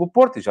Futebol Clube do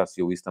Porto, e já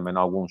se viu isso também em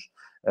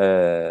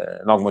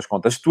algumas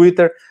contas de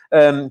Twitter,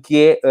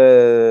 que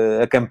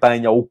é a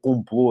campanha, ou o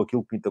complô,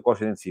 aquilo que Pinto da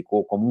Costa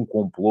identificou como um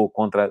complô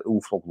contra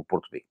o Futebol Clube do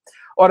Porto B.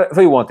 Ora,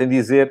 veio ontem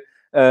dizer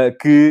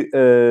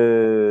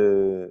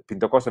Pinto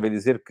da Costa veio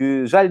dizer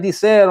que já lhe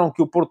disseram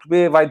que o Porto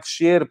B vai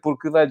descer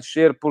porque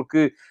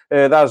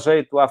dá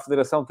jeito à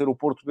Federação ter o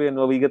Porto B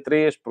na Liga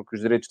 3, porque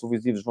os direitos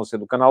televisivos vão ser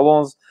do Canal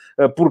 11,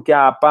 porque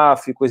há a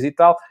PAF e coisa e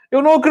tal.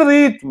 Eu não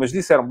acredito, mas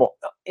disseram, bom,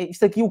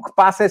 isto aqui o que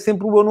passa é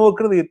sempre o eu não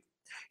acredito.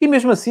 E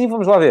mesmo assim,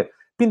 vamos lá ver,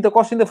 Pinto da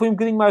Costa ainda foi um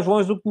bocadinho mais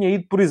longe do que tinha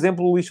ido, por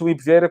exemplo, o Luís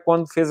Filipe Vieira,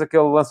 quando fez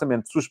aquele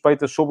lançamento de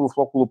suspeitas sobre o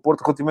Futebol Clube do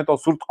Porto relativamente ao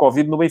surto de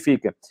Covid no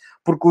Benfica.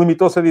 Porque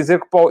limitou-se a dizer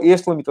que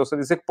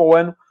para o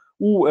ano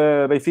o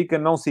Benfica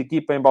não se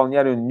equipa em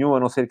balneário nenhum, a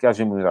não ser que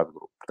haja imunidade de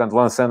grupo. Portanto,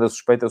 lançando a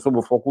suspeita sobre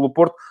o Futebol Clube do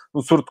Porto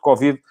no surto de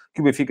Covid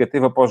que o Benfica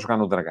teve após jogar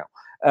no Dragão.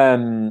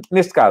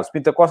 Neste caso,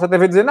 Pinto da Costa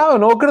deve dizer, não, eu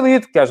não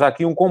acredito que haja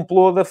aqui um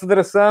complô da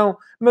Federação,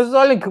 mas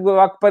olhem, que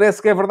parece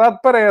que é verdade,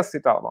 parece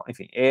e tal. Bom,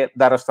 enfim, é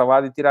dar a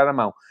estalada e tirar a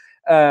mão.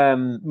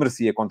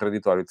 Merecia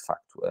contraditório, de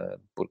facto,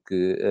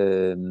 porque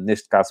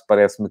neste caso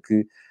parece-me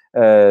que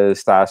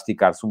está a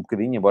esticar-se um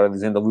bocadinho, embora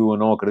dizendo ali eu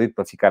não acredito,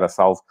 para ficar a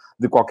salvo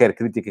de qualquer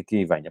crítica que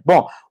aí venha.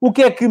 Bom, o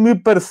que é que me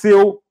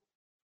pareceu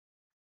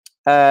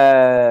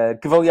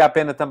que valia a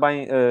pena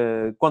também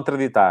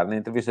contraditar na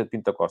entrevista de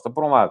Pinto da Costa?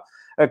 Por um lado,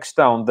 a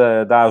questão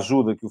da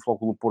ajuda que o Futebol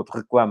Clube do Porto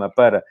reclama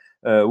para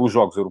os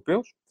Jogos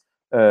Europeus,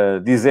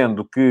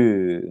 dizendo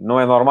que não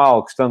é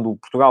normal que, estando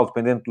Portugal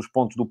dependente dos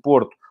pontos do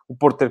Porto, o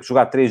Porto ter que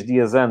jogar 3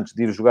 dias antes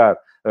de ir jogar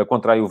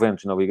contra a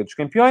Juventus na Liga dos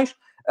Campeões.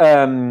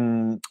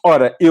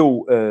 Ora,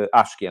 eu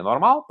acho que é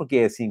normal, porque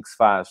é assim que se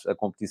faz a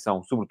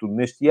competição, sobretudo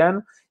neste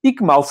ano, e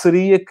que mal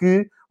seria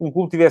que um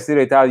clube tivesse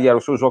direito a adiar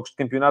os seus jogos de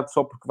campeonato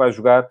só porque vai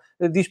jogar.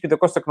 Diz Pinto da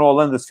Costa que na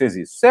Holanda se fez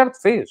isso.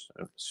 Certo, fez.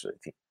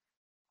 Enfim,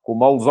 com o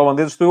mal dos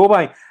holandeses estou eu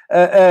bem.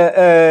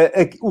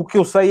 O que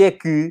eu sei é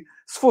que,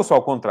 se fosse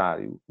ao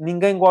contrário,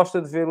 ninguém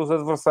gosta de ver os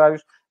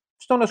adversários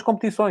que estão nas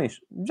competições.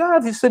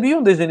 Já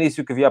sabiam desde o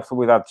início que havia a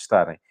possibilidade de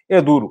estarem.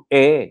 É duro?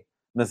 É.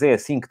 Mas é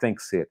assim que tem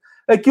que ser.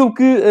 Aquilo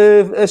que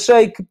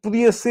achei que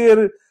podia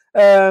ser,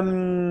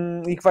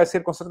 e que vai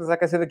ser com certeza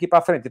aquecer daqui para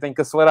a frente, e tenho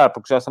que acelerar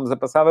porque já estamos a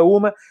passar a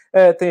uma,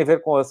 tem a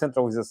ver com a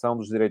centralização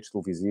dos direitos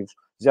televisivos.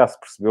 Já se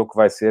percebeu que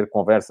vai ser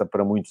conversa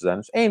para muitos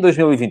anos. É em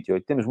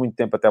 2028, temos muito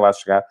tempo até lá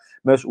chegar,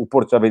 mas o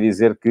Porto já veio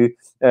dizer que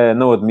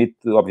não admite,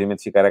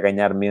 obviamente, ficar a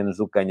ganhar menos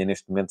do que ganha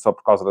neste momento só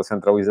por causa da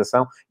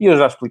centralização, e eu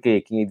já expliquei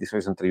aqui em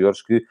edições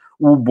anteriores que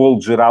o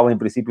bolo geral, em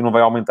princípio, não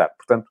vai aumentar.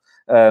 Portanto,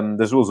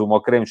 das duas, uma,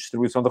 ou queremos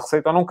distribuição de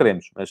receita ou não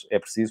queremos, mas é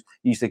preciso,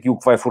 e isto aqui o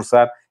que vai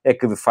forçar é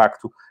que, de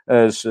facto,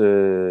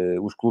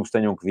 os clubes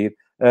tenham que vir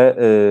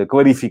a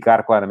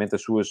clarificar claramente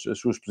as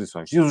suas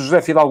posições. Diz o José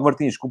Fidalgo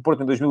Martins que o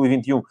Porto, em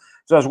 2021,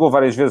 já jogou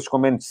várias vezes com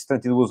menos de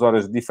 72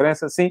 horas de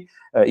diferença, sim,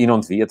 e não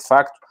devia, de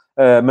facto,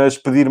 mas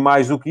pedir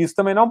mais do que isso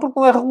também não, porque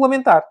não é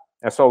regulamentar.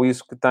 É só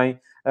isso que tem...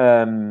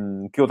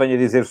 que eu tenho a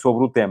dizer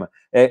sobre o tema.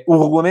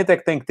 O regulamento é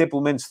que tem que ter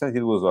pelo menos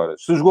 72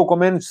 horas. Se jogou com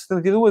menos de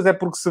 72 é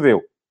porque cedeu.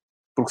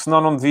 Porque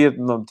senão não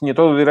tinha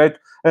todo o direito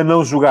a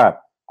não jogar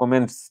com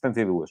menos de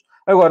 72.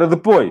 Agora,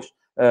 depois,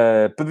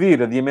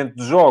 pedir adiamento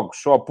de jogos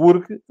só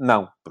porque...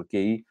 Não, porque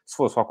aí, se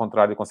fosse ao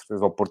contrário, com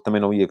certeza o Porto também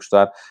não ia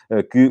gostar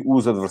que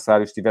os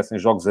adversários tivessem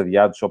jogos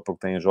adiados só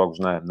porque têm jogos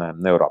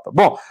na Europa.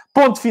 Bom,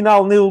 ponto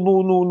final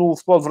no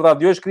Futebol de Verdade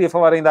de hoje. Queria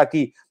falar ainda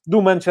aqui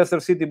do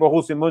Manchester City,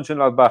 Borussia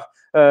Mönchengladbach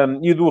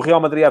e do Real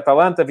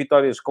Madrid-Atalanta.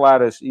 Vitórias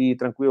claras e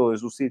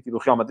tranquilas do City e do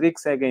Real Madrid,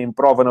 que seguem em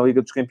prova na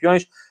Liga dos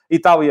Campeões.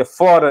 Itália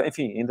fora,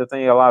 enfim, ainda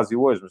tem a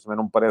Lazio hoje, mas também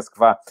não me parece que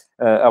vá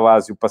a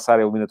Lazio passar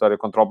a eliminatória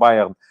contra o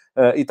Bayern.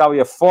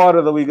 Itália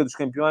fora da Liga dos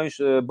Campeões,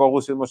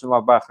 Borussia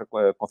Mönchengladbach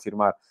a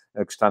confirmar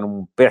que está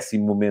num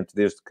péssimo momento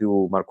desde que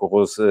o Marco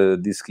Rose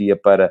disse que ia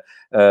para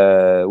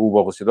o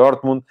Borussia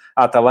Dortmund.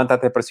 A Atalanta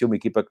até parecia uma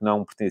equipa que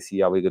não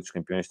pertencia à Liga dos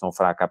Campeões, tão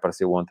fraca,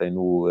 apareceu ontem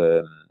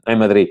em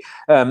Madrid.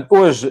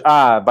 Hoje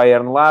há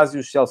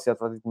Bayern-Lazio,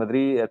 Chelsea-Atlético de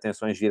Madrid,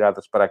 atenções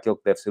viradas para aquele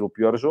que deve ser o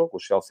pior jogo, o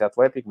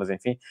Chelsea-Atlético, mas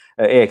enfim,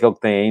 é aquele que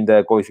tem ainda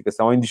a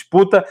qualificação em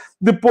disputa.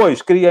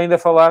 Depois, queria ainda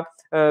falar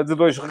de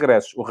 2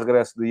 regressos. O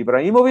regresso de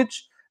Ibrahimovic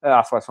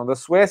à seleção da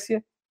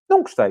Suécia.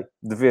 Não gostei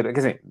de ver, quer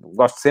dizer,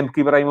 gosto sempre que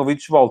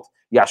Ibrahimovic volte,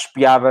 e acho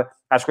piada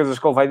às coisas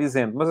que ele vai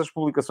dizendo, mas as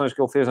publicações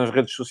que ele fez nas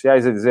redes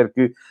sociais a dizer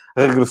que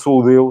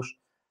regressou o Deus,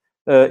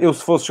 eu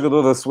se fosse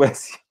jogador da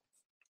Suécia,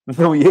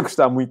 não ia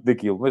gostar muito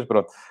daquilo, mas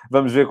pronto,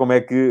 vamos ver como é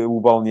que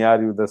o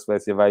balneário da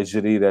Suécia vai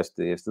gerir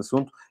este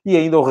assunto, e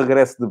ainda o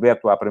regresso de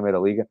Beto à Primeira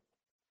Liga,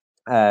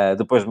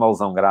 depois de uma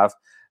lesão grave,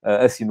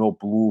 assinou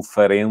pelo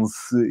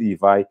Farense e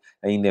vai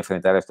ainda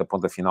enfrentar esta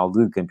ponta final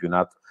de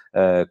campeonato,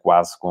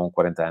 quase com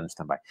 40 anos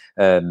também.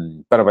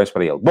 Parabéns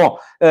para ele. Bom,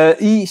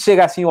 e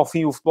chega assim ao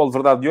fim o Futebol de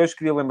Verdade de hoje.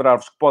 Queria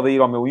lembrar-vos que podem ir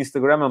ao meu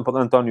Instagram,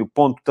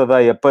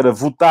 António.tadeia, para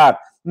votar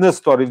na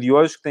história de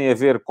hoje, que tem a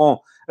ver com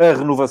a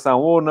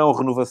renovação ou não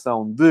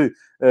renovação de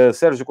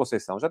Sérgio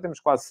Conceição. Já temos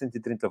quase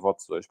 130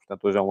 votos hoje,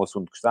 portanto hoje é um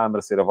assunto que está a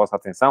merecer a vossa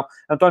atenção.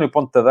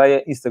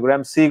 António.tadeia,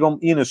 Instagram, sigam-me,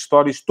 e nas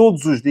stories,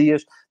 todos os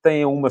dias,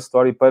 têm uma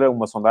story para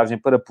uma sondagem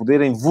para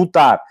poderem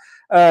votar.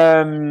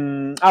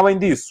 Além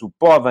disso,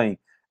 podem...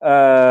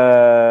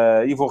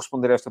 e vou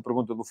responder a esta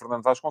pergunta do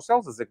Fernando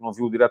Vasconcelos, a dizer que não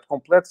viu o direto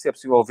completo, se é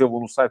possível vê-lo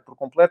no site por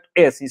completo.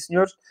 É sim,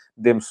 senhores,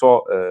 dê-me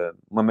só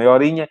uma meia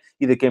horinha,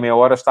 e daqui a meia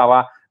hora está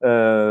lá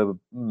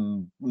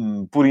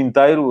por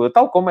inteiro,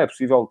 tal como é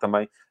possível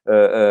também,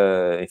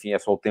 enfim, é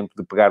só o tempo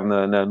de pegar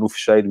no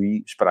fecheiro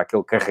e esperar que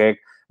ele carregue,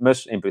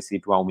 mas em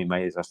princípio à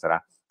 1h30 já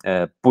estará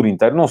por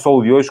inteiro. Não só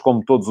o de hoje,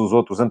 como todos os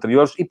outros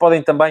anteriores. E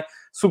podem também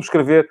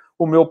subscrever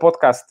o meu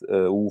podcast,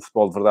 o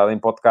Futebol de Verdade em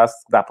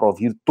Podcast, que dá para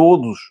ouvir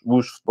todos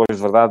os Futebols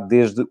de Verdade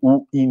desde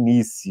o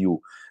início.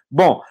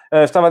 Bom,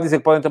 estava a dizer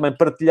que podem também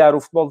partilhar o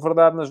Futebol de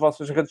Verdade nas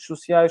vossas redes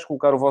sociais,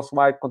 colocar o vosso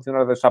like,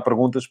 continuar a deixar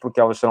perguntas, porque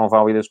elas serão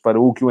válidas para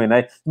o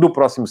Q&A do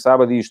próximo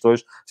sábado, e isto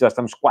hoje já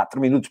estamos 4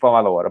 minutos para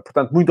lá da hora.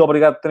 Portanto, muito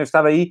obrigado por terem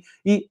estado aí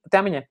e até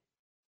amanhã.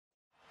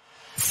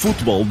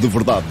 Futebol de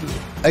Verdade,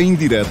 em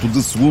direto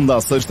de segunda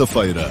a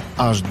sexta-feira,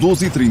 às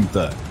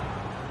 12h30.